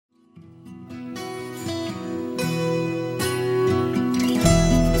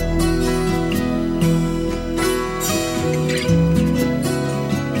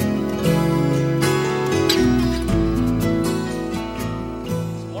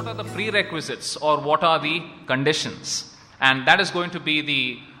what are the prerequisites or what are the conditions? And that is going to be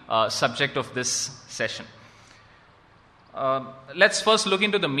the subject of this session. Let's first look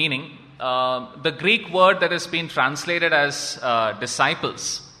into the meaning. The Greek word that has been translated as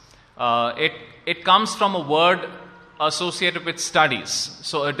disciples, it comes from a word associated with studies.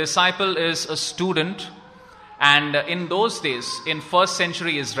 So a disciple is a student, and in those days, in first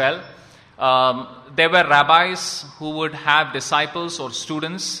century Israel, there were rabbis who would have disciples or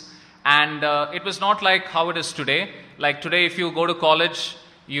students, and it was not like how it is today. Like today, if you go to college,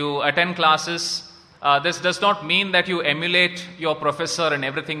 you attend classes, this does not mean that you emulate your professor and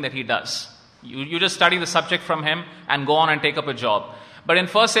everything that he does. You just study the subject from him and go on and take up a job. But in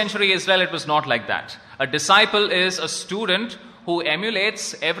first century Israel, it was not like that. A disciple is a student who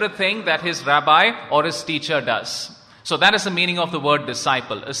emulates everything that his rabbi or his teacher does. So that is the meaning of the word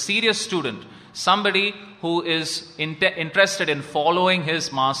disciple. A serious student, somebody who is interested in following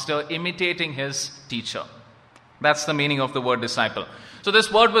his master, imitating his teacher. That's the meaning of the word disciple. So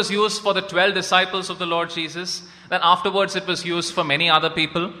this word was used for the 12 disciples of the Lord Jesus. Then afterwards it was used for many other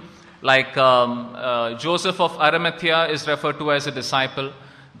people. Like Joseph of Arimathea is referred to as a disciple.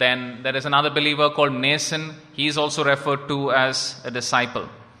 Then there is another believer called Nason. He is also referred to as a disciple.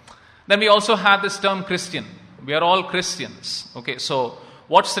 Then we also have this term Christian. We are all Christians. Okay, so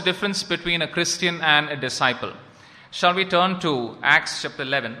what's the difference between a Christian and a disciple? Shall we turn to Acts chapter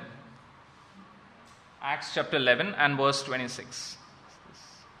 11? Acts chapter 11 and verse 26.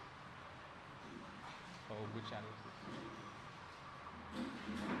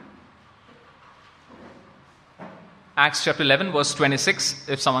 Acts chapter 11 verse 26,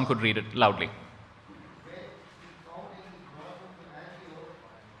 if someone could read it loudly.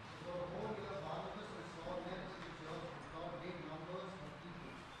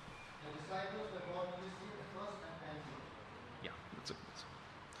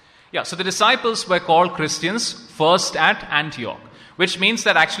 Yeah, so the disciples were called Christians first at Antioch, which means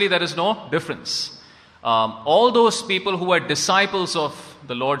that actually there is no difference. All those people who were disciples of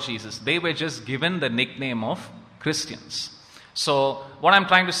the Lord Jesus, they were just given the nickname of Christians. So what I'm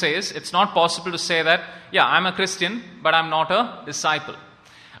trying to say is, it's not possible to say that, yeah, I'm a Christian, but I'm not a disciple.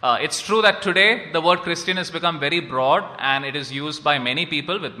 It's true that today the word Christian has become very broad and it is used by many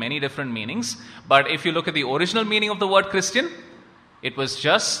people with many different meanings. But if you look at the original meaning of the word Christian, it was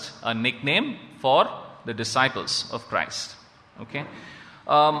just a nickname for the disciples of Christ. Okay.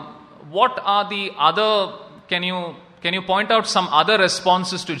 What are the other, can you point out some other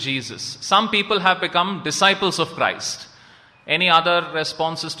responses to Jesus? Some people have become disciples of Christ. Any other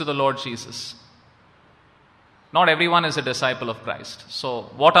responses to the Lord Jesus? Not everyone is a disciple of Christ. So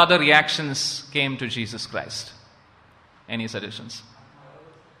what other reactions came to Jesus Christ? Any suggestions?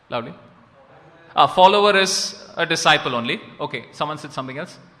 Loudly. A follower is a disciple only. Okay, someone said something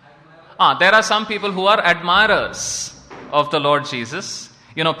else. There are some people who are admirers of the Lord Jesus.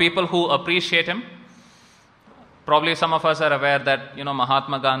 You know, people who appreciate him. Probably some of us are aware that,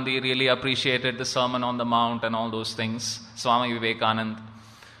 Mahatma Gandhi really appreciated the Sermon on the Mount and all those things. Swami Vivekanand.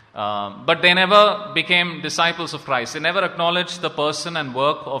 But they never became disciples of Christ. They never acknowledged the person and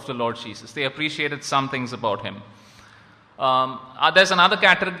work of the Lord Jesus. They appreciated some things about him. There's another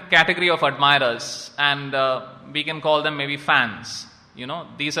category of admirers, and we can call them maybe fans.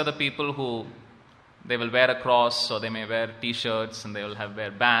 These are the people who, they will wear a cross, or they may wear t-shirts, and they will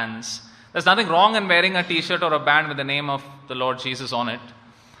wear bands. There's nothing wrong in wearing a t-shirt or a band with the name of the Lord Jesus on it.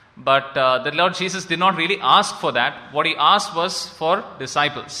 But the Lord Jesus did not really ask for that. What he asked was for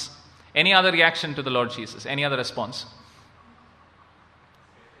disciples. Any other reaction to the Lord Jesus? Any other response?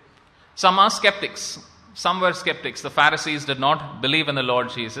 Some are skeptics. Some were skeptics. The Pharisees did not believe in the Lord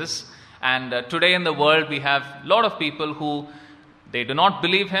Jesus. And today in the world we have a lot of people who, they do not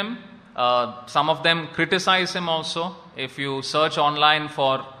believe him. Some of them criticize him also. If you search online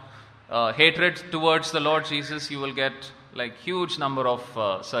for hatred towards the Lord Jesus, you will get huge number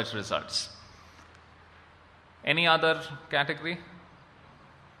of search results. Any other category?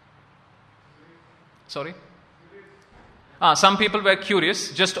 Sorry? Some people were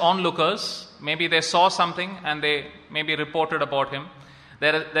curious, just onlookers. Maybe they saw something and they maybe reported about him.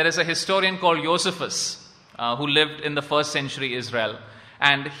 There is a historian called Josephus who lived in the first century Israel.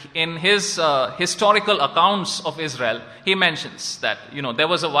 And in his historical accounts of Israel, he mentions that, there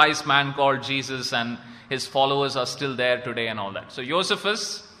was a wise man called Jesus and his followers are still there today and all that. So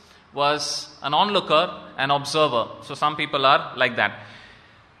Josephus was an onlooker, an observer. So some people are like that.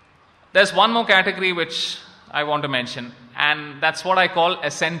 There's one more category which I want to mention, and that's what I call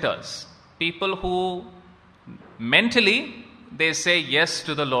assenters. People who mentally, they say yes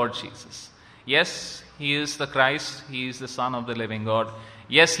to the Lord Jesus. Yes, he is the Christ, he is the Son of the living God.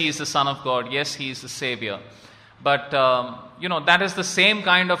 Yes, he is the Son of God. Yes, he is the Savior. But, that is the same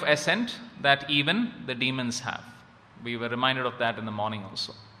kind of assent that even the demons have. We were reminded of that in the morning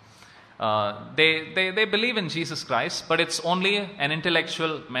also. They believe in Jesus Christ, but it's only an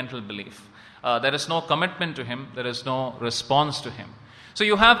intellectual, mental belief. There is no commitment to him. There is no response to him. So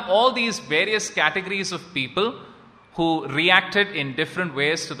you have all these various categories of people who reacted in different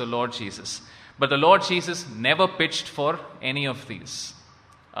ways to the Lord Jesus. But the Lord Jesus never pitched for any of these.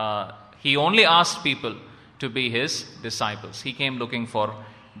 He only asked people to be his disciples. He came looking for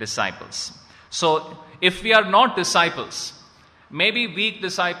disciples. So if we are not disciples, maybe weak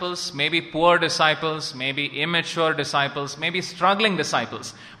disciples, maybe poor disciples, maybe immature disciples, maybe struggling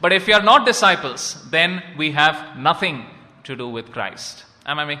disciples. But if we are not disciples, then we have nothing to do with Christ.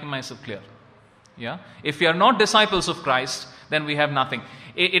 Am I making myself clear? Yeah? If we are not disciples of Christ, then we have nothing.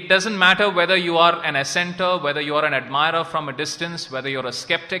 It doesn't matter whether you are an assenter, whether you are an admirer from a distance, whether you're a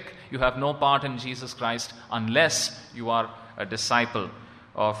skeptic, you have no part in Jesus Christ unless you are a disciple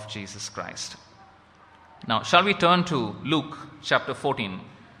of Jesus Christ. Now, shall we turn to Luke chapter 14,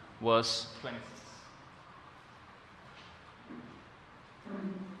 verse 26?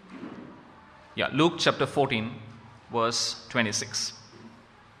 Yeah, Luke chapter 14, verse 26.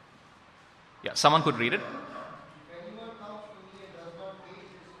 Yeah, someone could read it. If anyone comes to me and does not hate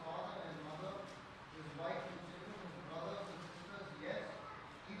his father and mother, his wife and children, his brothers and sisters, yes,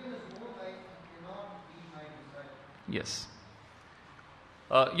 even his own life, he cannot be my disciple. Yes.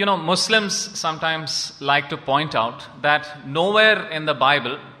 Muslims sometimes like to point out that nowhere in the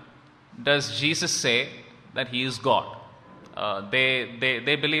Bible does Jesus say that he is God.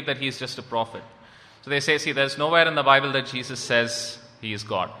 They believe that he is just a prophet. So they say, see, there's nowhere in the Bible that Jesus says he is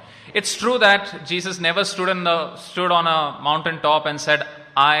God. It's true that Jesus never stood on a mountaintop and said,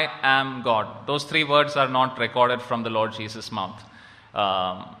 I am God. Those three words are not recorded from the Lord Jesus' mouth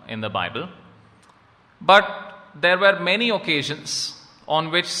in the Bible. But there were many occasions on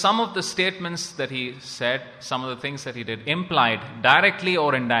which some of the statements that he said, some of the things that he did, implied directly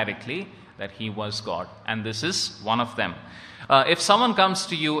or indirectly that he was God. And this is one of them. If someone comes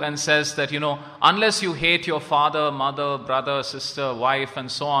to you and says that, unless you hate your father, mother, brother, sister, wife,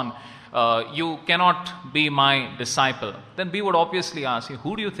 and so on, you cannot be my disciple, then we would obviously ask you,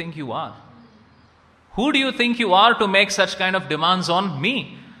 who do you think you are? Who do you think you are to make such kind of demands on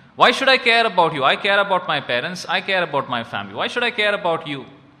me? Why should I care about you? I care about my parents. I care about my family. Why should I care about you?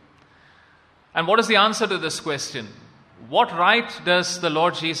 And what is the answer to this question? What right does the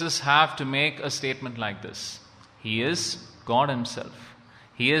Lord Jesus have to make a statement like this? He is God himself.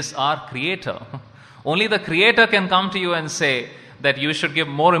 He is our creator. Only the creator can come to you and say that you should give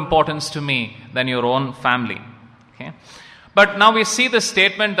more importance to me than your own family. Okay? But now we see the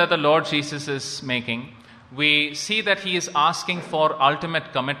statement that the Lord Jesus is making. We see that he is asking for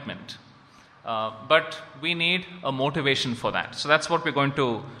ultimate commitment. But we need a motivation for that. So that's what we're going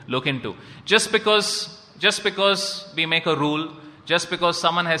to look into. Just because we make a rule, just because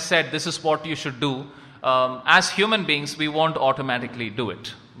someone has said this is what you should do, as human beings, we won't automatically do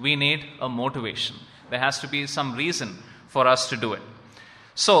it. We need a motivation. There has to be some reason for us to do it.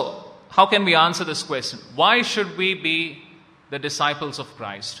 So, how can we answer this question? Why should we be the disciples of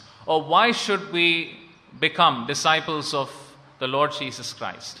Christ? Or why should we become disciples of the Lord Jesus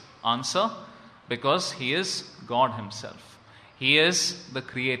Christ? Answer, because he is God himself. He is the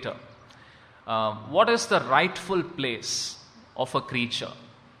creator. What is the rightful place of a creature?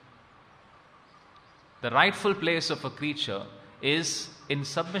 The rightful place of a creature is in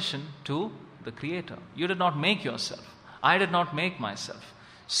submission to the Creator. You did not make yourself. I did not make myself.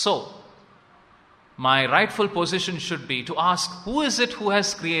 So, my rightful position should be to ask, who is it who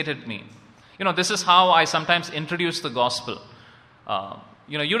has created me? This is how I sometimes introduce the gospel.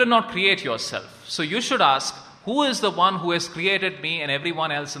 You did not create yourself. So you should ask, who is the one who has created me and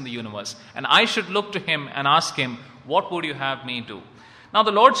everyone else in the universe? And I should look to him and ask him, what would you have me do? Now,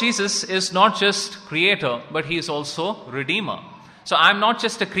 the Lord Jesus is not just creator, but he is also redeemer. So I'm not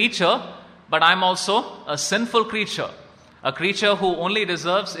just a creature, but I'm also a sinful creature, a creature who only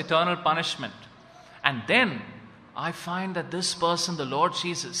deserves eternal punishment. And then I find that this person, the Lord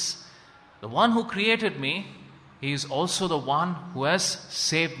Jesus, the one who created me, he is also the one who has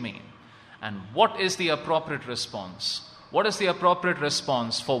saved me. And what is the appropriate response? What is the appropriate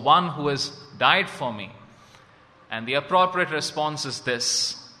response for one who has died for me? And the appropriate response is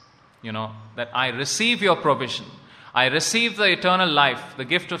this, that I receive your provision. I receive the eternal life, the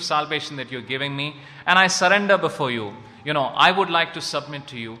gift of salvation that you're giving me, and I surrender before you. I would like to submit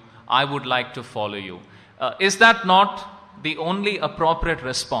to you. I would like to follow you. Is that not the only appropriate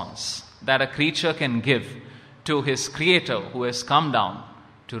response? that a creature can give to his Creator who has come down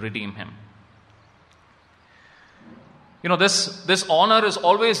to redeem him. You know, this honor is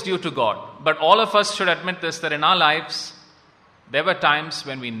always due to God. But all of us should admit this, that in our lives, there were times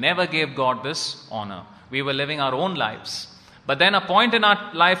when we never gave God this honor. We were living our own lives. But then a point in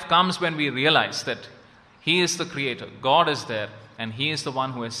our life comes when we realize that He is the Creator. God is there, and He is the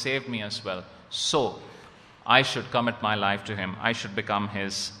one who has saved me as well. So, I should commit my life to Him. I should become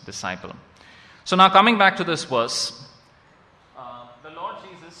His disciple. So now coming back to this verse, the Lord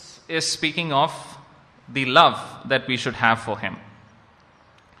Jesus is speaking of the love that we should have for Him.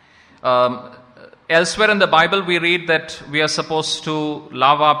 Elsewhere in the Bible, we read that we are supposed to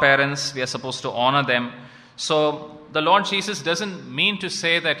love our parents, we are supposed to honor them. So the Lord Jesus doesn't mean to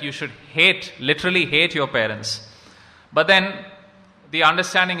say that you should literally hate your parents. But then the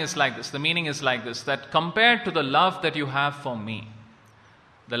understanding is like this, the meaning is like this, that compared to the love that you have for me,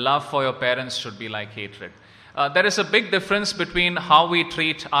 the love for your parents should be like hatred. There is a big difference between how we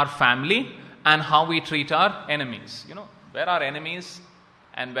treat our family and how we treat our enemies. You know, where are enemies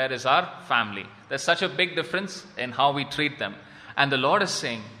and where is our family? There's such a big difference in how we treat them. And the Lord is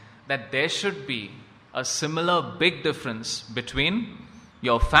saying that there should be a similar big difference between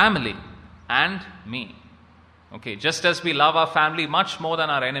your family and me. Okay, just as we love our family much more than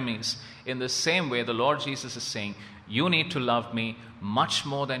our enemies, in the same way the Lord Jesus is saying, you need to love me much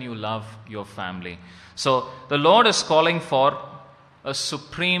more than you love your family. So the Lord is calling for a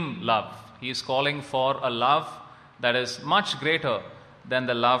supreme love. He is calling for a love that is much greater than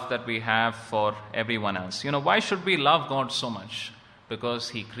the love that we have for everyone else. You know, why should we love God so much? Because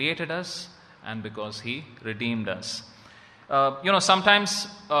He created us and because He redeemed us. Sometimes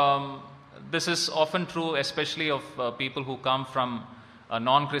this is often true, especially of people who come from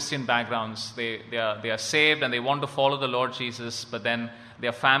non-Christian backgrounds. They are saved and they want to follow the Lord Jesus, but then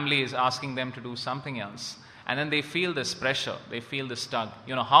their family is asking them to do something else. And then they feel this pressure, they feel this tug.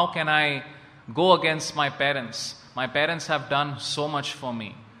 You know, how can I go against my parents? My parents have done so much for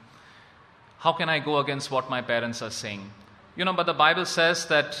me. How can I go against what my parents are saying? You know, but the Bible says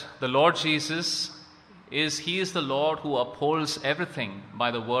that the Lord Jesus He is the Lord who upholds everything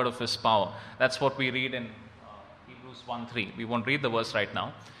by the word of His power. That's what we read in Hebrews 1:3. We won't read the verse right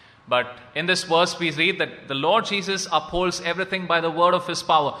now. But in this verse we read that the Lord Jesus upholds everything by the word of His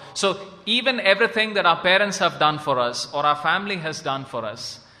power. So even everything that our parents have done for us or our family has done for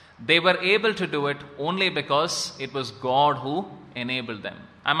us, they were able to do it only because it was God who enabled them.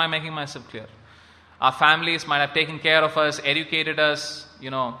 Am I making myself clear? Our families might have taken care of us, educated us,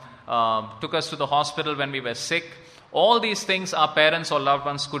 took us to the hospital when we were sick. All these things our parents or loved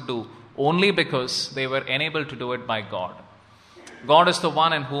ones could do only because they were enabled to do it by God. God is the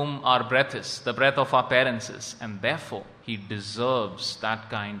one in whom our breath is, the breath of our parents is, and therefore He deserves that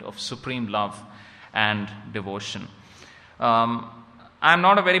kind of supreme love and devotion. I'm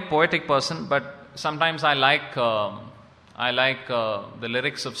not a very poetic person, but sometimes I like the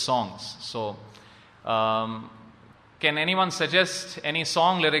lyrics of songs. So, can anyone suggest any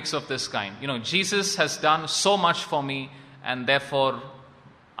song lyrics of this kind? You know, Jesus has done so much for me, and therefore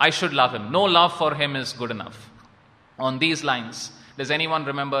I should love Him. No love for Him is good enough. On these lines, does anyone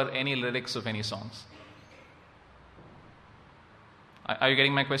remember any lyrics of any songs? Are you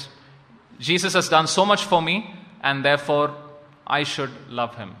getting my question? Jesus has done so much for me, and therefore I should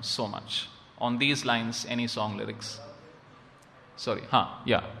love Him so much. On these lines, any song lyrics? Sorry,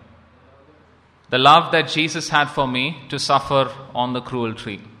 yeah. The love that Jesus had for me to suffer on the cruel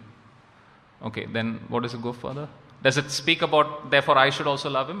tree. Okay, then what does it go further? Does it speak about, therefore I should also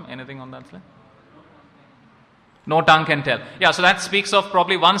love Him? Anything on that slide? No tongue can tell. Yeah, so that speaks of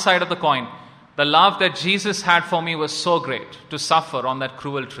probably one side of the coin. The love that Jesus had for me was so great to suffer on that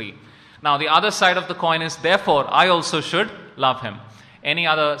cruel tree. Now the other side of the coin is, therefore I also should love Him. Any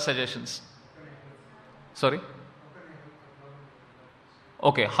other suggestions? Sorry?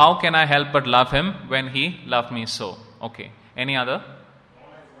 Okay, how can I help but love Him when He loved me so? Okay, any other?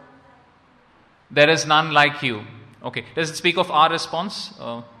 There is none like you. Okay, does it speak of our response?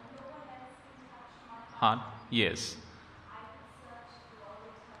 Hard? Yes.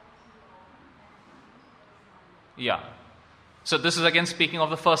 Yeah. So this is again speaking of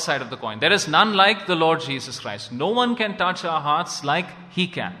the first side of the coin. There is none like the Lord Jesus Christ. No one can touch our hearts like He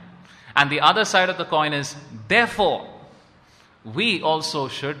can. And the other side of the coin is, therefore, we also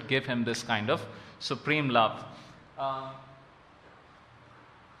should give Him this kind of supreme love.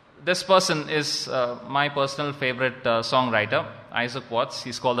 This person is my personal favorite songwriter, Isaac Watts.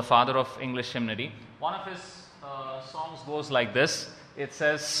 He's called the father of English hymnody. One of his songs goes like this. It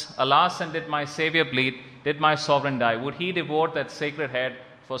says, alas, and did my Savior bleed? Did my sovereign die? Would He devote that sacred head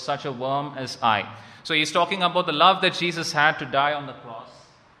for such a worm as I. So he's talking about the love that Jesus had to die on the cross.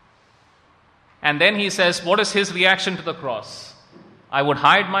 And then he says, what is his reaction to the cross? I would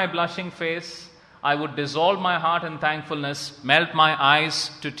hide my blushing face. I would dissolve my heart in thankfulness, melt my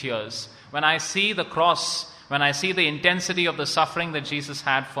eyes to tears. When I see the cross, when I see the intensity of the suffering that Jesus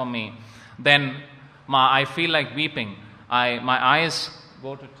had for me, then I feel like weeping. My eyes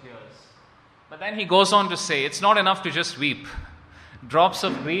go to tears. But then he goes on to say, it's not enough to just weep. Drops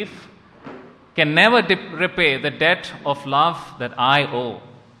of grief can never repay the debt of love that I owe.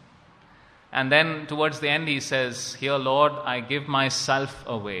 And then towards the end he says, here, Lord, I give myself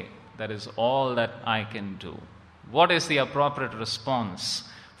away. That is all that I can do. What is the appropriate response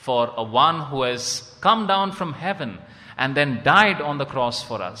for a one who has come down from heaven and then died on the cross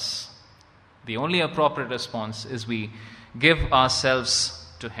for us? The only appropriate response is we give ourselves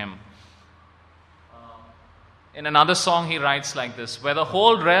to him. In another song he writes like this, were the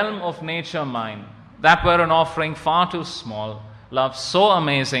whole realm of nature mine, that were an offering far too small, love so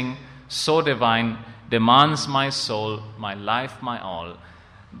amazing, so divine, demands my soul, my life, my all.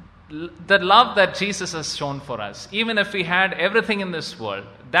 The love that Jesus has shown for us, even if we had everything in this world,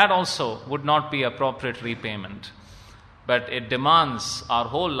 that also would not be appropriate repayment. But it demands our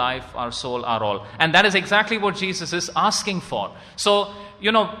whole life, our soul, our all. And that is exactly what Jesus is asking for. So,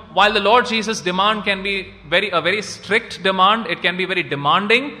 while the Lord Jesus' demand can be a very strict demand, it can be very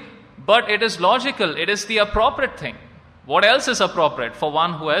demanding, but it is logical, it is the appropriate thing. What else is appropriate for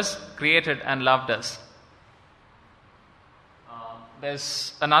one who has created and loved us?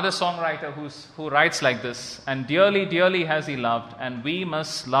 There's another songwriter who writes like this, and dearly, dearly has he loved, and we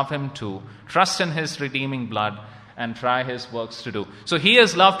must love him too. Trust in his redeeming blood and try his works to do. So he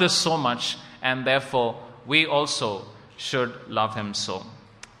has loved us so much, and therefore we also should love him so.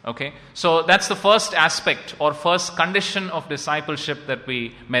 Okay, so that's the first aspect or first condition of discipleship that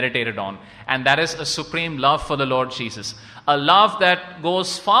we meditated on, and that is a supreme love for the Lord Jesus. A love that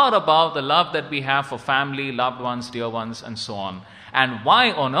goes far above the love that we have for family, loved ones, dear ones, and so on. And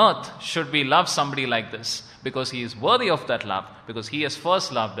why on earth should we love somebody like this? Because he is worthy of that love, because he has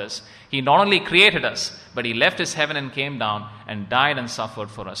first loved us. He not only created us, but he left his heaven and came down and died and suffered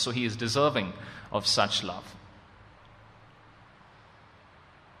for us. So he is deserving of such love.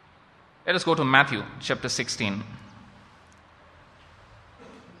 Let us go to Matthew chapter 16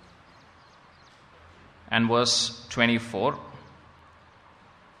 and verse 24.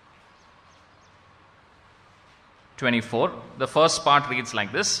 24. The first part reads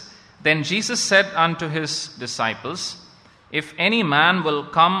like this. Then Jesus said unto his disciples, if any man will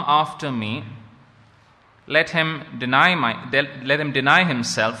come after me, let him deny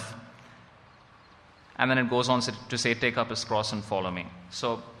himself. And then it goes on to say, take up his cross and follow me.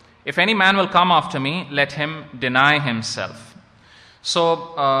 So, if any man will come after me, let him deny himself.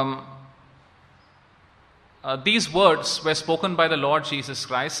 So, these words were spoken by the Lord Jesus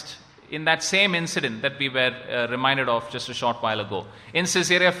Christ in that same incident that we were reminded of just a short while ago. In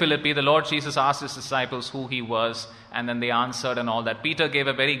Caesarea Philippi, the Lord Jesus asked his disciples who he was, and then they answered and all that. Peter gave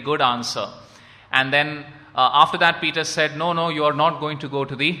a very good answer. And then after that, Peter said, no, you are not going to go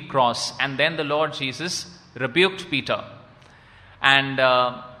to the cross. And then the Lord Jesus rebuked Peter. And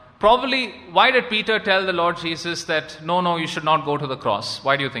probably, why did Peter tell the Lord Jesus that, no, you should not go to the cross?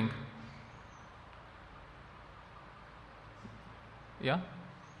 Why do you think? Yeah?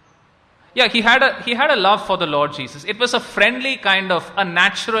 Yeah, he had a love for the Lord Jesus. It was a friendly a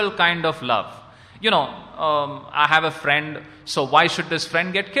natural kind of love. I have a friend, so why should this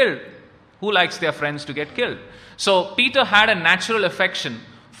friend get killed? Who likes their friends to get killed? So Peter had a natural affection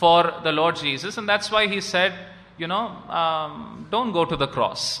for the Lord Jesus, and that's why he said, don't go to the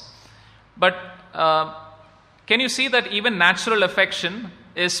cross. But can you see that even natural affection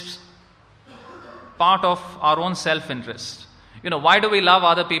is part of our own self-interest? Why do we love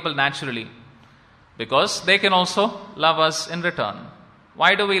other people naturally? Because they can also love us in return.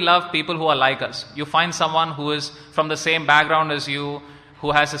 Why do we love people who are like us? You find someone who is from the same background as you, who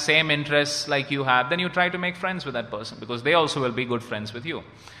has the same interests like you have, then you try to make friends with that person because they also will be good friends with you.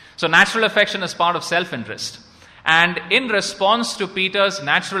 So natural affection is part of self-interest. And in response to Peter's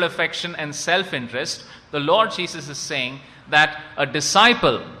natural affection and self-interest, the Lord Jesus is saying that a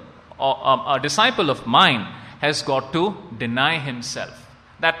disciple of mine has got to deny himself.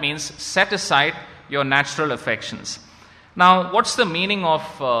 That means set aside your natural affections. Now, what's the meaning of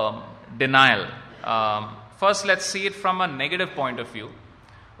denial? First, let's see it from a negative point of view.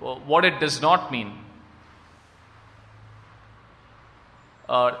 What it does not mean.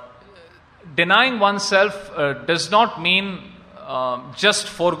 Denying oneself does not mean just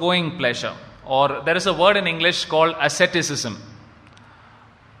foregoing pleasure. Or there is a word in English called asceticism.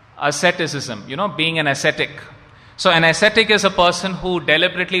 asceticism, being an ascetic. So an ascetic is a person who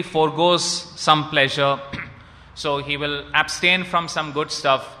deliberately forgoes some pleasure. So he will abstain from some good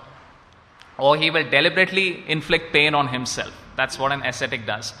stuff, or he will deliberately inflict pain on himself. That's what an ascetic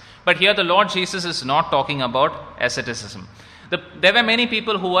does. But here the Lord Jesus is not talking about asceticism. There were many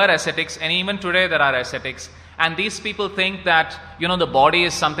people who were ascetics, and even today there are ascetics. And these people think that, the body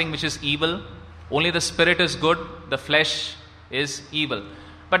is something which is evil. Only the spirit is good, the flesh is evil.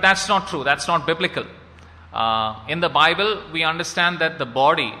 But that's not true. That's not biblical. In the Bible, we understand that the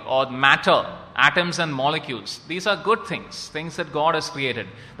body or matter, atoms and molecules, these are good things that God has created.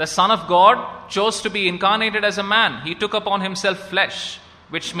 The Son of God chose to be incarnated as a man. He took upon himself flesh,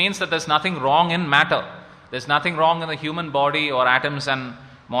 which means that there's nothing wrong in matter. There's nothing wrong in the human body or atoms and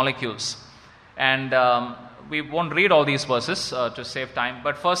molecules. And we won't read all these verses to save time,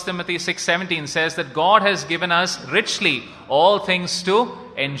 but 1 Timothy 6:17 says that God has given us richly all things to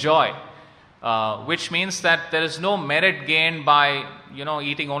enjoy, which means that there is no merit gained by,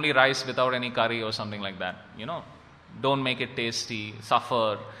 eating only rice without any curry or something like that. Don't make it tasty,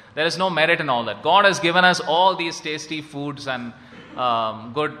 suffer. There is no merit in all that. God has given us all these tasty foods and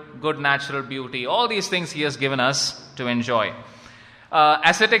good natural beauty. All these things He has given us to enjoy.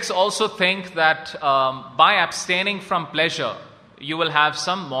 Ascetics also think that by abstaining from pleasure, you will have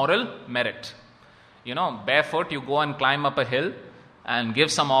some moral merit. Barefoot, you go and climb up a hill and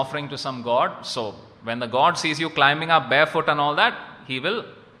give some offering to some god. So when the god sees you climbing up barefoot and all that,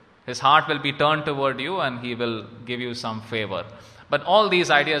 his heart will be turned toward you and he will give you some favor. But all these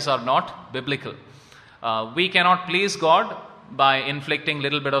ideas are not biblical. We cannot please God by inflicting a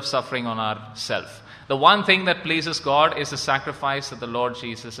little bit of suffering on ourselves. The one thing that pleases God is the sacrifice that the Lord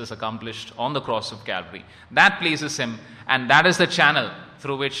Jesus has accomplished on the cross of Calvary. That pleases Him, and that is the channel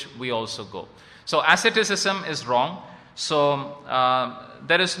through which we also go. So asceticism is wrong. So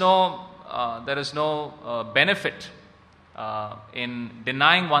there is no benefit in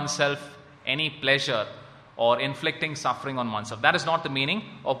denying oneself any pleasure or inflicting suffering on oneself. That is not the meaning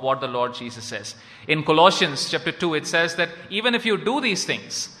of what the Lord Jesus says. In Colossians chapter 2, it says that even if you do these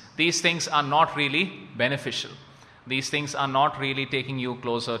things are not really beneficial. These things are not really taking you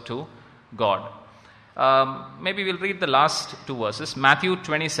closer to God. Maybe we'll read the last two verses. Matthew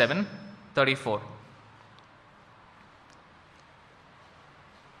 27:34.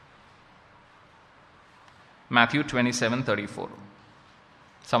 Matthew 27:34.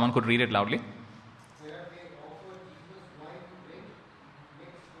 Someone could read it loudly. Where they offered Jesus wine to drink,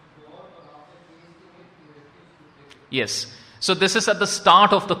 mixed with gall, but after tasting it, he refused to drink it. Yes. So this is at the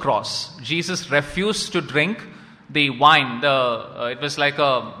start of the cross. Jesus refused to drink the wine. It was like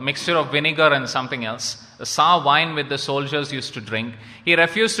a mixture of vinegar and something else. The sour wine which the soldiers used to drink. He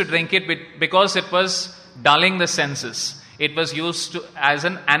refused to drink it because it was dulling the senses. It was used as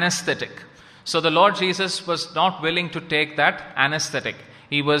an anesthetic. So the Lord Jesus was not willing to take that anesthetic.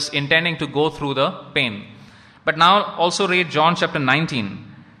 He was intending to go through the pain. But now also read John chapter 19,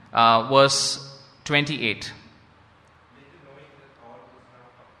 verse 28.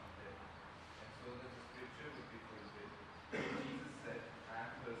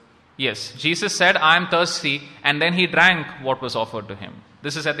 Yes, Jesus said, I am thirsty, and then He drank what was offered to Him.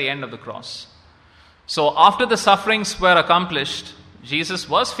 This is at the end of the cross. So after the sufferings were accomplished, Jesus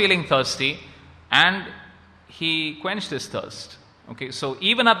was feeling thirsty, and He quenched His thirst. Okay, so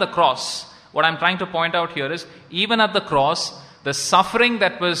even at the cross, what I'm trying to point out here is, even at the cross, the suffering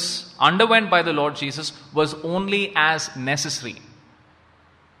that was underwent by the Lord Jesus was only as necessary.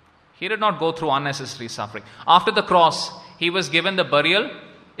 He did not go through unnecessary suffering. After the cross, He was given the burial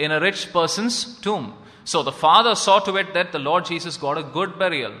in a rich person's tomb. So the Father saw to it that the Lord Jesus got a good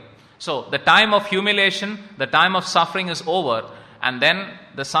burial. So the time of humiliation, the time of suffering is over, and then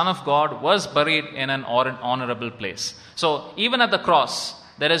the Son of God was buried in an honorable place. So even at the cross,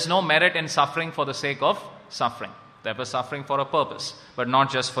 there is no merit in suffering for the sake of suffering. There was suffering for a purpose, but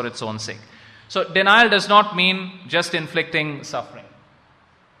not just for its own sake. So denial does not mean just inflicting suffering.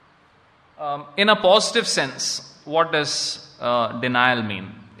 In a positive sense, what does denial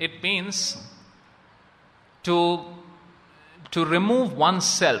mean? It means to remove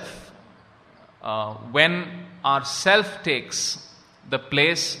oneself when our self takes the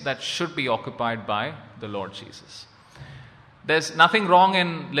place that should be occupied by the Lord Jesus. There's nothing wrong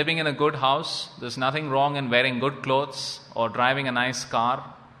in living in a good house. There's nothing wrong in wearing good clothes or driving a nice car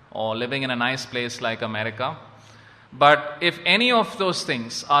or living in a nice place like America. But if any of those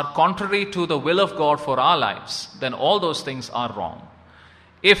things are contrary to the will of God for our lives, then all those things are wrong.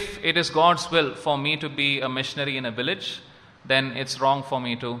 If it is God's will for me to be a missionary in a village, then it's wrong for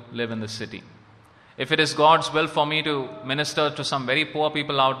me to live in the city. If it is God's will for me to minister to some very poor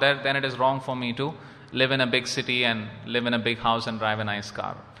people out there, then it is wrong for me to live in a big city and live in a big house and drive a nice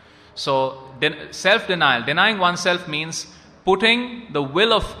car. So self-denial, denying oneself means putting the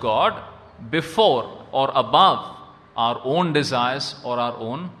will of God before or above our own desires or our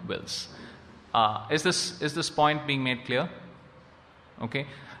own wills. Is this point being made clear? Okay.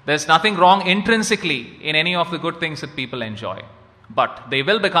 There's nothing wrong intrinsically in any of the good things that people enjoy, but they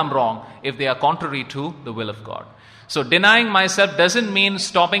will become wrong if they are contrary to the will of God. So denying myself doesn't mean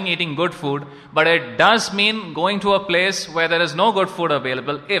stopping eating good food, but it does mean going to a place where there is no good food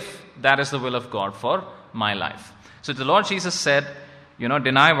available if that is the will of God for my life. So the Lord Jesus said,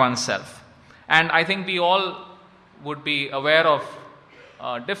 deny oneself. And I think we all would be aware of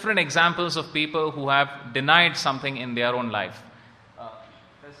different examples of people who have denied something in their own life.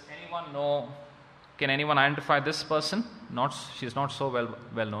 Does anyone know, can anyone identify this person? She's not so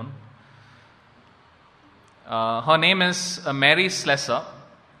well known. Her name is Mary Slessor.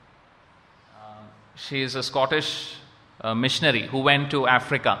 She is a Scottish missionary who went to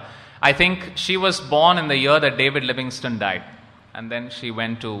Africa. I think she was born in the year that David Livingstone died. And then she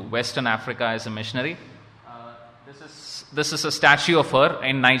went to Western Africa as a missionary. This is a statue of her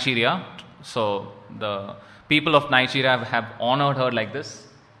in Nigeria. So the people of Nigeria have honored her like this.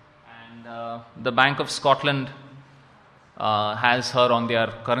 And the Bank of Scotland has her on their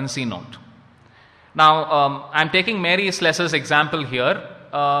currency note. Now, I'm taking Mary Slessor's example here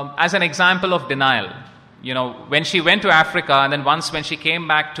as an example of denial. When she went to Africa, and then once when she came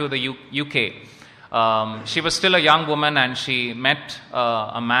back to the UK, she was still a young woman, and she met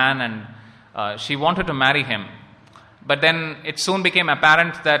a man, and she wanted to marry him. But then it soon became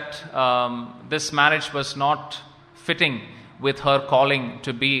apparent that this marriage was not fitting with her calling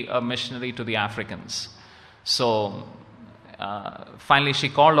to be a missionary to the Africans. So finally she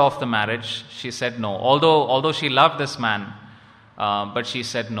called off the marriage. She said no. Although she loved this man, but she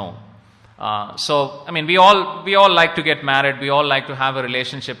said no. We all like to get married. We all like to have a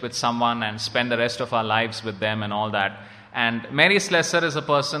relationship with someone and spend the rest of our lives with them and all that. And Mary Slessor is a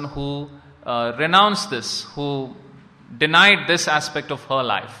person who renounced this, who denied this aspect of her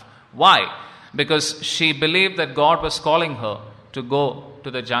life. Why? Because she believed that God was calling her to go to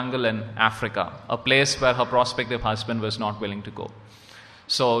the jungle in Africa, a place where her prospective husband was not willing to go.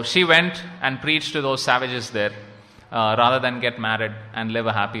 So she went and preached to those savages there, rather than get married and live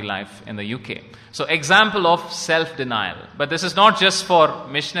a happy life in the UK. So example of self-denial. But this is not just for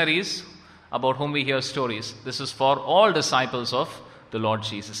missionaries about whom we hear stories. This is for all disciples of the Lord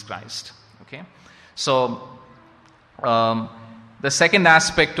Jesus Christ. Okay. So the second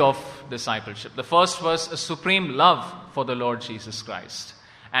aspect of discipleship. The first was a supreme love for the Lord Jesus Christ.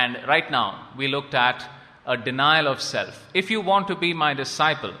 And right now we looked at a denial of self. If you want to be my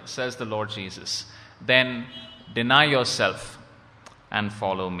disciple, says the Lord Jesus, then deny yourself and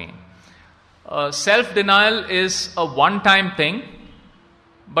follow me. Self-denial is a one-time thing,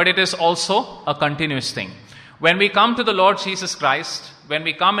 but it is also a continuous thing. When we come to the Lord Jesus Christ, when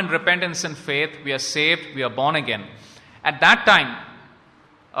we come in repentance and faith, we are saved, we are born again. At that time,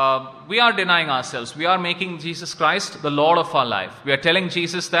 we are denying ourselves. We are making Jesus Christ the Lord of our life. We are telling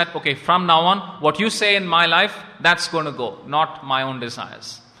Jesus that, okay, from now on, what you say in my life, that's going to go, not my own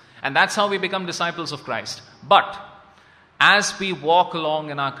desires. And that's how we become disciples of Christ. But as we walk along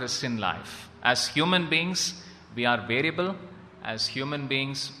in our Christian life, as human beings, we are variable. As human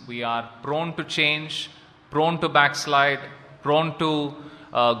beings, we are prone to change, prone to backslide, prone to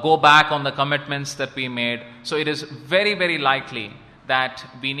go back on the commitments that we made. So it is very, very likely that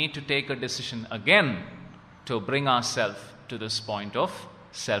we need to take a decision again to bring ourselves to this point of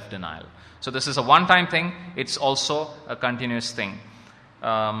self-denial. So this is a one-time thing. It's also a continuous thing.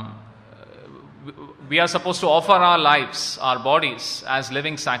 We are supposed to offer our lives, our bodies, as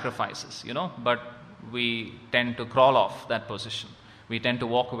living sacrifices, but we tend to crawl off that position. We tend to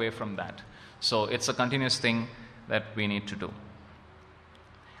walk away from that. So it's a continuous thing that we need to do.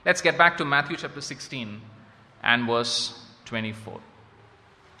 Let's get back to Matthew chapter 16 and verse 24.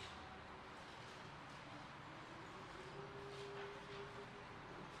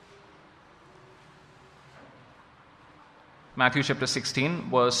 Matthew chapter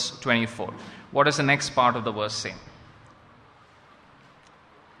 16, verse 24. What does the next part of the verse say?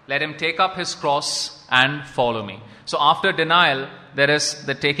 Let him take up his cross and follow me. So after denial, there is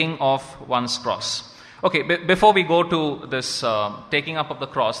the taking of one's cross. Okay, before we go to this taking up of the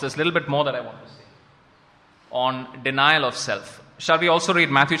cross, there's a little bit more that I want to say on denial of self. Shall we also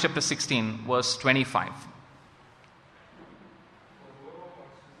read Matthew chapter 16, verse 25?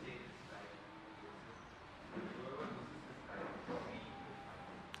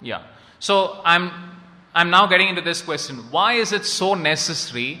 Yeah. So I'm I'm now getting into this question. Why is it so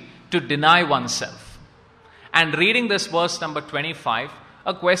necessary to deny oneself? And reading this verse number 25,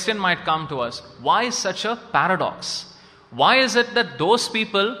 a question might come to us. Why such a paradox? Why is it that those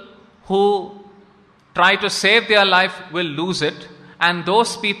people who try to save their life will lose it, and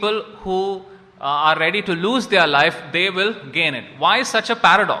those people who are ready to lose their life, they will gain it? Why such a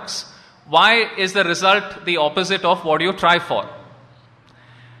paradox? Why is the result the opposite of what you try for?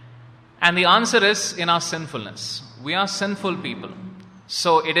 And the answer is in our sinfulness. We are sinful people.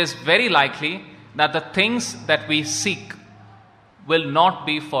 So it is very likely that the things that we seek will not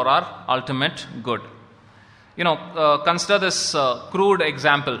be for our ultimate good. Consider this crude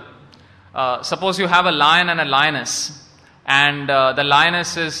example. Suppose you have a lion and a lioness, and the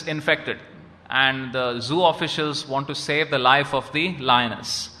lioness is infected, and the zoo officials want to save the life of the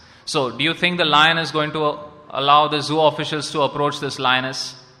lioness. So, do you think the lion is going to allow the zoo officials to approach this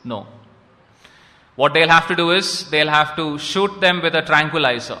lioness? No. What they'll have to do is, they'll have to shoot them with a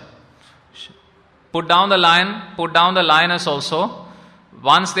tranquilizer. Put down the lion, put down the lioness also.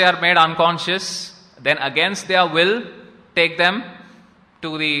 Once they are made unconscious, then against their will, take them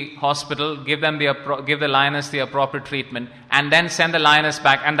to the hospital, give the lioness the appropriate treatment, and then send the lioness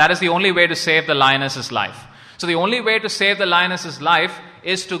back. And that is the only way to save the lioness's life. So the only way to save the lioness's life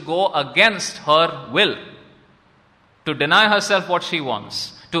is to go against her will, to deny herself what she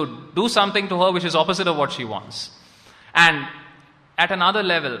wants, to do something to her which is opposite of what she wants. And at another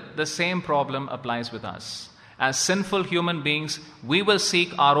level, the same problem applies with us. As sinful human beings, we will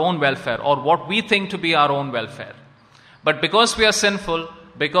seek our own welfare, or what we think to be our own welfare. But because we are sinful,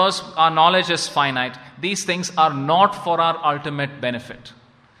 because our knowledge is finite, these things are not for our ultimate benefit.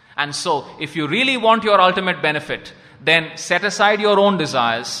 And so, if you really want your ultimate benefit, then set aside your own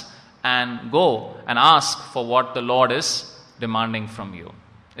desires and go and ask for what the Lord is demanding from you.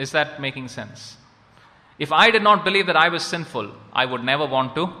 Is that making sense? If I did not believe that I was sinful, I would never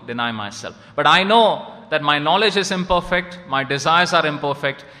want to deny myself. But I know that my knowledge is imperfect, my desires are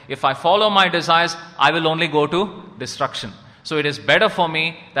imperfect. If I follow my desires, I will only go to destruction. So it is better for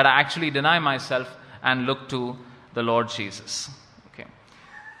me that I actually deny myself and look to the Lord Jesus. Okay.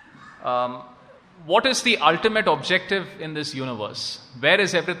 What is the ultimate objective in this universe? Where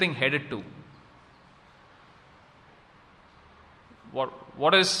is everything headed to?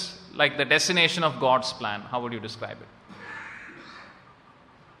 What is like the destination of God's plan? How would you describe it?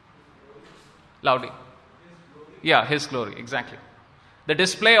 Loudly. Yeah, His glory, exactly. The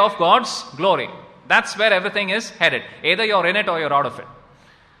display of God's glory. That's where everything is headed. Either you're in it or you're out of it.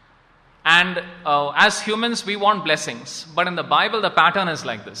 And as humans, we want blessings. But in the Bible, the pattern is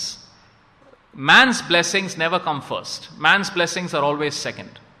like this. Man's blessings never come first. Man's blessings are always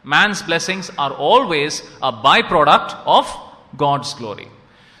second. Man's blessings are always a byproduct of God's glory.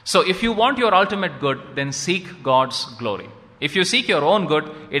 So if you want your ultimate good, then seek God's glory. If you seek your own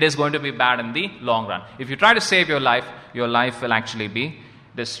good, it is going to be bad in the long run. If you try to save your life will actually be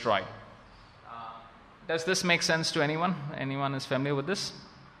destroyed. Does this make sense to anyone? Anyone is familiar with this?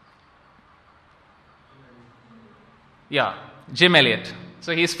 Yeah, Jim Elliot.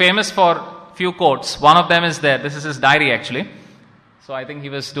 So he's famous for few quotes. One of them is there. This is his diary actually. So I think he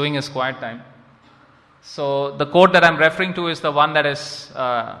was doing his quiet time. So the quote that I'm referring to is the one that is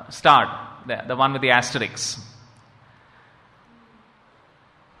starred there, the one with the asterisks.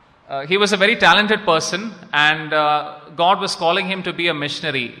 He was a very talented person, and God was calling him to be a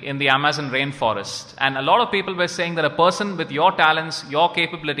missionary in the Amazon rainforest. And a lot of people were saying that a person with your talents, your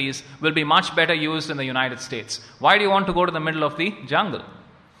capabilities, will be much better used in the United States. Why do you want to go to the middle of the jungle?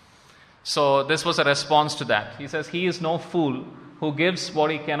 So this was a response to that. He says, he is no fool who gives what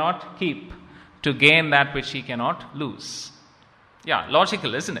he cannot keep to gain that which he cannot lose. Yeah,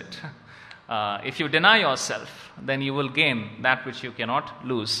 logical, isn't it? If you deny yourself, then you will gain that which you cannot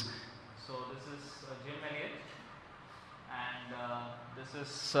lose. So this is Jim Elliot, and this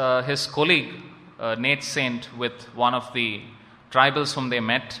is his colleague, Nate Saint, with one of the tribals whom they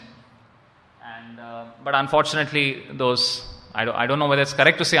met. And but unfortunately, those I don't know whether it's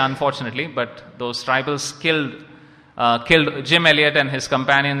correct to say unfortunately, but those tribals killed Jim Elliot and his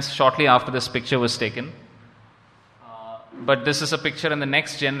companions shortly after this picture was taken. But this is a picture in the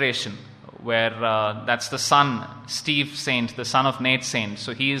next generation, where that's the son, Steve Saint, the son of Nate Saint.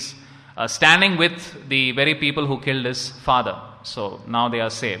 So he is standing with the very people who killed his father. So now they are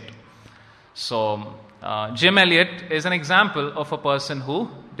saved. So Jim Elliot is an example of a person who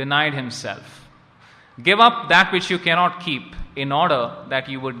denied himself. Give up that which you cannot keep in order that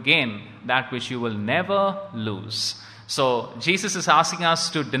you would gain that which you will never lose. So Jesus is asking us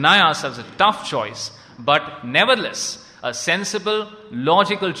to deny ourselves, a tough choice, but nevertheless, a sensible,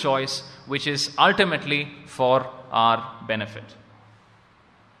 logical choice which is ultimately for our benefit.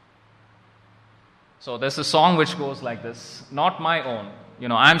 So there's a song which goes like this: not my own.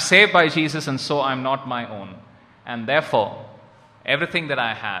 I'm saved by Jesus, and so I'm not my own. And therefore, everything that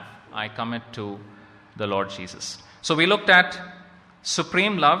I have, I commit to the Lord Jesus. So we looked at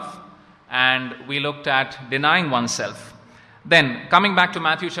supreme love, and we looked at denying oneself. Then, coming back to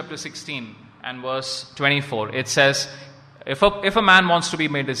Matthew chapter 16 and verse 24, it says, if a man wants to be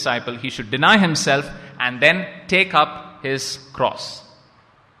made a disciple, he should deny himself and then take up his cross.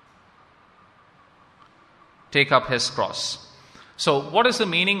 Take up his cross. So, what is the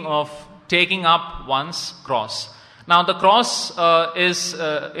meaning of taking up one's cross? Now, the cross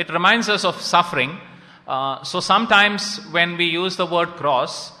it reminds us of suffering. So sometimes when we use the word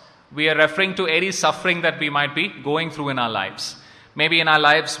cross, we are referring to any suffering that we might be going through in our lives. Maybe in our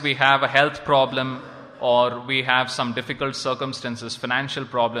lives we have a health problem, or we have some difficult circumstances, financial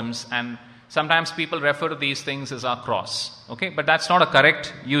problems, and sometimes people refer to these things as our cross. Okay, but that's not a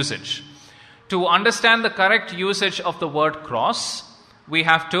correct usage. To understand the correct usage of the word cross, we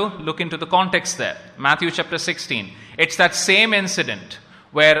have to look into the context there. Matthew chapter 16. It's that same incident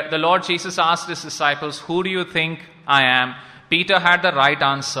where the Lord Jesus asked his disciples, "Who do you think I am?" Peter had the right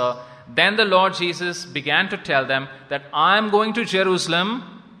answer. Then the Lord Jesus began to tell them that I am going to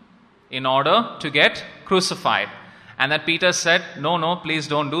Jerusalem in order to get crucified. And that Peter said, no, please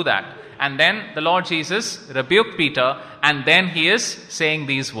don't do that. And then the Lord Jesus rebuked Peter, and then he is saying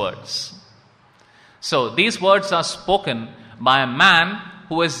these words. So these words are spoken by a man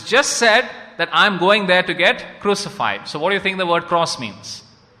who has just said that I'm going there to get crucified. So what do you think the word cross means?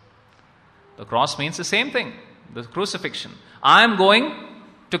 The cross means the same thing, the crucifixion. I'm going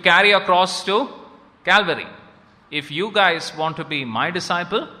to carry a cross to Calvary. If you guys want to be my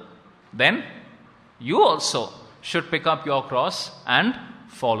disciple, then you also should pick up your cross and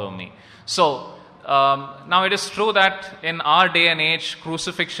follow me. So now it is true that in our day and age,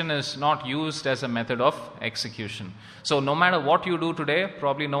 crucifixion is not used as a method of execution. So no matter what you do today,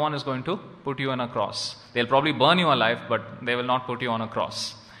 probably no one is going to put you on a cross. They'll probably burn you alive, but they will not put you on a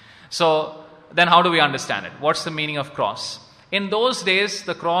cross. So then how do we understand it? What's the meaning of cross? In those days,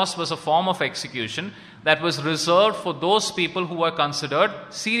 the cross was a form of execution that was reserved for those people who were considered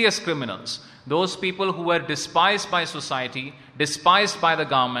serious criminals, those people who were despised by society, despised by the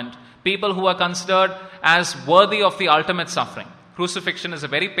government, people who are considered as worthy of the ultimate suffering. Crucifixion is a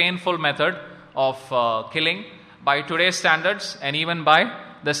very painful method of killing by today's standards and even by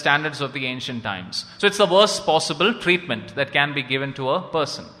the standards of the ancient times. So it's the worst possible treatment that can be given to a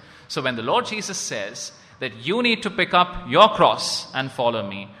person. So when the Lord Jesus says that you need to pick up your cross and follow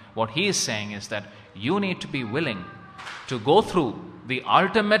me, what he is saying is that you need to be willing to go through the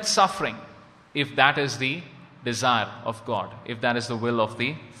ultimate suffering if that is the desire of God, if that is the will of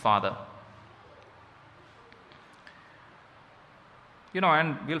the Father.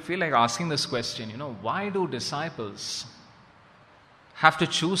 And we'll feel like asking this question, why do disciples have to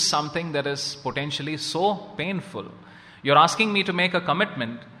choose something that is potentially so painful? You're asking me to make a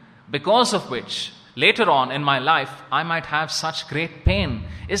commitment because of which later on in my life I might have such great pain.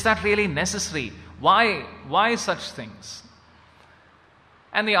 Is that really necessary? Why such things?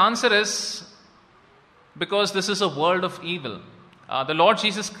 And the answer is because this is a world of evil. The Lord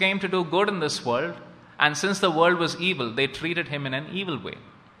Jesus came to do good in this world, and since the world was evil, they treated him in an evil way.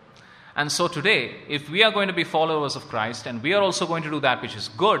 And so today, if we are going to be followers of Christ and we are also going to do that which is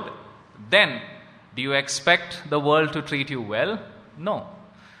good, then do you expect the world to treat you well? No.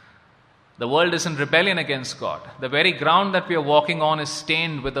 The world is in rebellion against God. The very ground that we are walking on is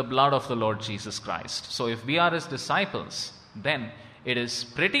stained with the blood of the Lord Jesus Christ. So if we are his disciples, then it is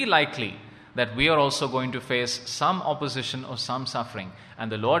pretty likely that we are also going to face some opposition or some suffering. And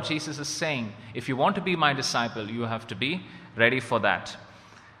the Lord Jesus is saying, if you want to be my disciple, you have to be ready for that.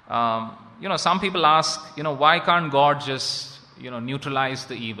 Some people ask, why can't God just, neutralize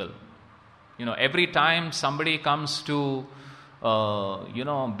the evil? Every time somebody comes to,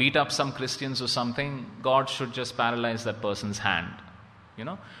 beat up some Christians or something, God should just paralyze that person's hand,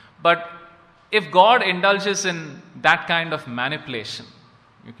 But if God indulges in that kind of manipulation,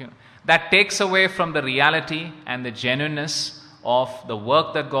 that takes away from the reality and the genuineness of the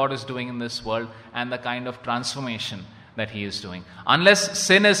work that God is doing in this world and the kind of transformation that he is doing. Unless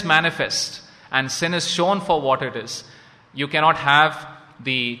sin is manifest and sin is shown for what it is, you cannot have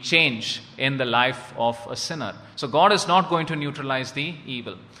the change in the life of a sinner. So God is not going to neutralize the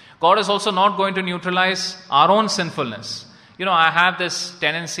evil. God is also not going to neutralize our own sinfulness. I have this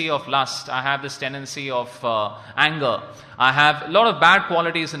tendency of lust. I have this tendency of anger. I have a lot of bad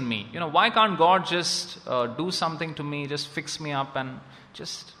qualities in me. Why can't God just do something to me, just fix me up and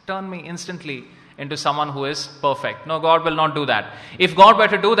just turn me instantly into someone who is perfect? No, God will not do that. If God were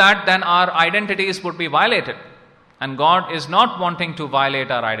to do that, then our identities would be violated. And God is not wanting to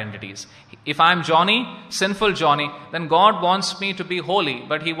violate our identities. If I'm Johnny, sinful Johnny, then God wants me to be holy,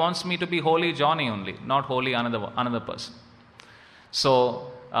 but He wants me to be holy Johnny only, not holy another person.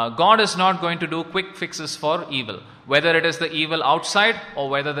 So God is not going to do quick fixes for evil, whether it is the evil outside or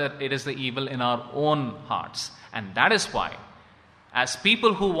whether it is the evil in our own hearts. And that is why, as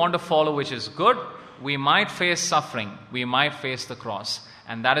people who want to follow which is good, we might face suffering, we might face the cross.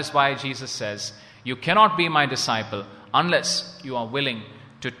 And that is why Jesus says, you cannot be my disciple unless you are willing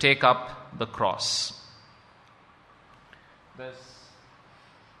to take up the cross. This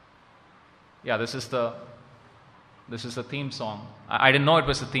is the theme song. I didn't know it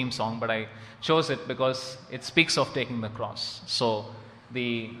was a theme song, but I chose it because it speaks of taking the cross. So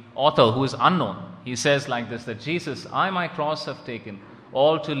the author, who is unknown, he says like this, that Jesus, I my cross have taken,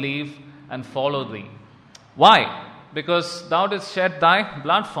 all to leave and follow thee. Why? Because thou didst shed thy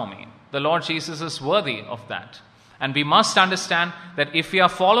blood for me. The Lord Jesus is worthy of that. And we must understand that if we are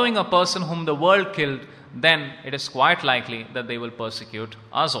following a person whom the world killed, then it is quite likely that they will persecute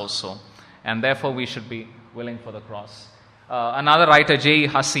us also. And therefore we should be willing for the cross. Another writer, J.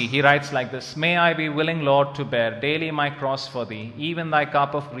 Hussey, he writes like this, may I be willing, Lord, to bear daily my cross for thee, even thy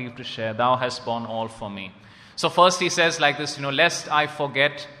cup of grief to share, thou hast borne all for me. So first he says like this, lest I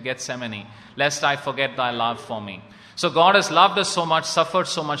forget Gethsemane, lest I forget thy love for me. So God has loved us so much, suffered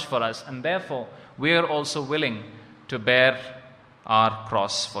so much for us, and therefore we are also willing to bear our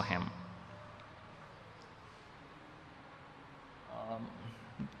cross for Him.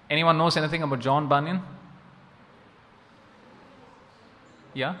 Anyone knows anything about John Bunyan?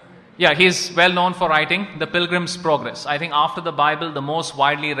 Yeah, he's well known for writing The Pilgrim's Progress. I think after the Bible, the most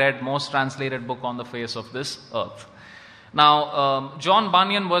widely read, most translated book on the face of this earth. Now, John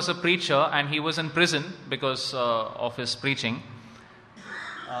Bunyan was a preacher and he was in prison because of his preaching.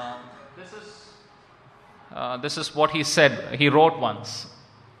 This is what he said. He wrote once,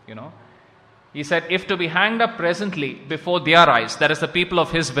 He said, if to be hanged up presently before their eyes, that is the people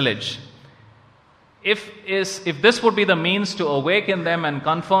of his village, if this would be the means to awaken them and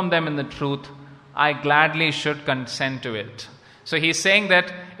confirm them in the truth, I gladly should consent to it. So he's saying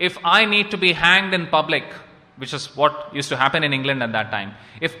that if I need to be hanged in public, which is what used to happen in England at that time,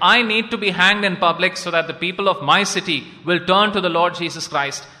 if I need to be hanged in public so that the people of my city will turn to the Lord Jesus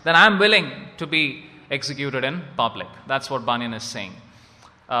Christ, then I'm willing to be executed in public. That's what Bunyan is saying.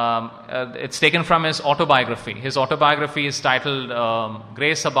 It's taken from his autobiography. His autobiography is titled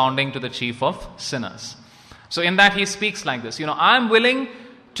Grace Abounding to the Chief of Sinners. So in that he speaks like this, I'm willing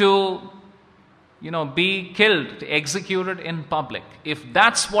to, be killed, executed in public, if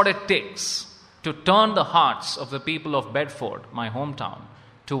that's what it takes to turn the hearts of the people of Bedford, my hometown,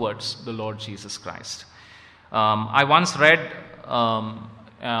 towards the Lord Jesus Christ. I once read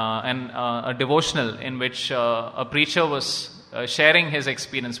a devotional in which a preacher was sharing his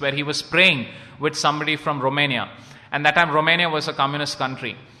experience, where he was praying with somebody from Romania. And that time Romania was a communist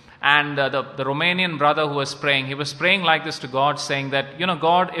country. And the Romanian brother who was praying, he was praying like this to God, saying that,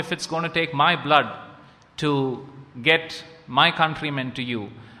 God, if it's going to take my blood to get my countrymen to you,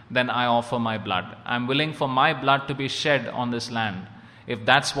 then I offer my blood. I'm willing for my blood to be shed on this land, if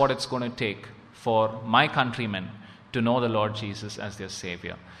that's what it's going to take for my countrymen to know the Lord Jesus as their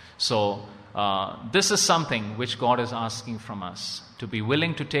Savior. So this is something which God is asking from us, to be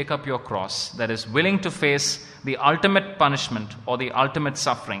willing to take up your cross, that is, willing to face the ultimate punishment or the ultimate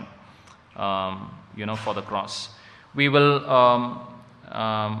suffering, for the cross. We will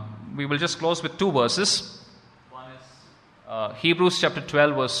just close with two verses. One is Hebrews chapter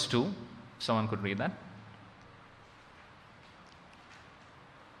 12, verse 2. Someone could read that.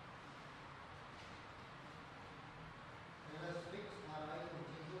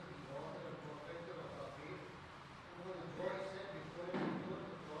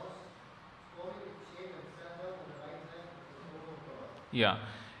 Yeah.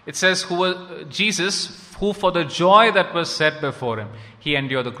 It says, Jesus, who for the joy that was set before him, he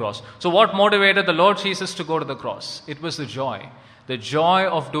endured the cross. So what motivated the Lord Jesus to go to the cross? It was the joy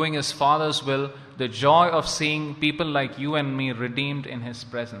of doing his Father's will, the joy of seeing people like you and me redeemed in his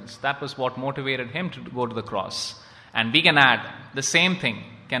presence. That was what motivated him to go to the cross. And we can add, the same thing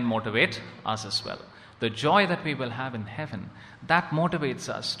can motivate us as well. The joy that we will have in heaven, that motivates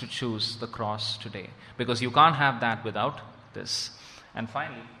us to choose the cross today. Because you can't have that without this. And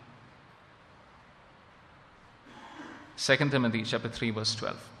finally, 2 Timothy chapter 3 verse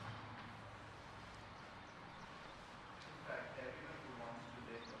 12.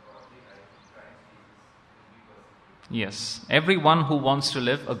 Yes, everyone who wants to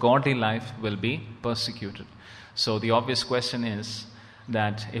live a godly life will be persecuted. So the obvious question is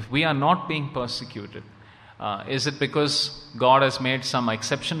that if we are not being persecuted, is it because God has made some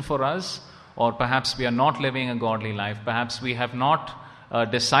exception for us, or perhaps we are not living a godly life? Perhaps we have not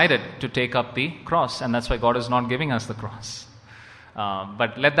decided to take up the cross, and that's why God is not giving us the cross.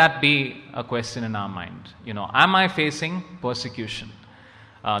 But let that be a question in our mind. Am I facing persecution?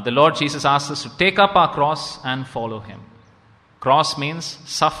 The Lord Jesus asks us to take up our cross and follow Him. Cross means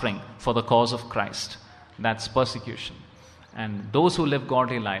suffering for the cause of Christ. That's persecution. And those who live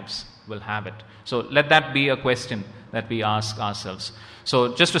godly lives will have it. So let that be a question that we ask ourselves.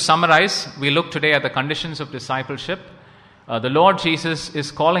 So just to summarize, we look today at the conditions of discipleship. The Lord Jesus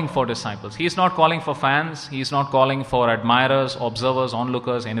is calling for disciples. He is not calling for fans. He is not calling for admirers, observers,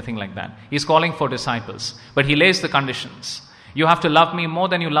 onlookers, anything like that. He is calling for disciples. But He lays the conditions. You have to love me more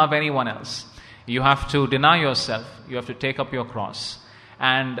than you love anyone else. You have to deny yourself. You have to take up your cross.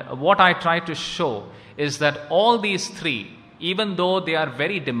 And what I try to show is that all these three, even though they are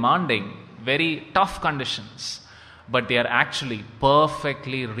very demanding, very tough conditions, but they are actually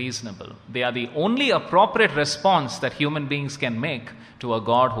perfectly reasonable. They are the only appropriate response that human beings can make to a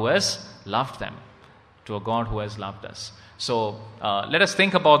God who has loved them, to a God who has loved us. So let us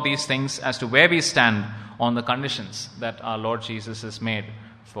think about these things as to where we stand on the conditions that our Lord Jesus has made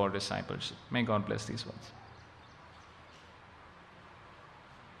for discipleship. May God bless these words.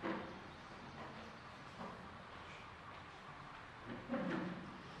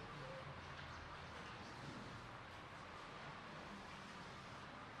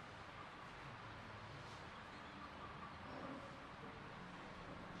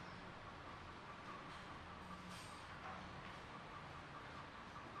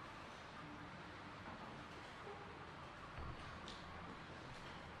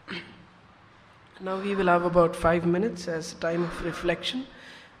 Now we will have about 5 minutes as a time of reflection.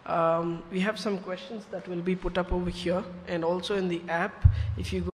 We have some questions that will be put up over here and also in the app. If you go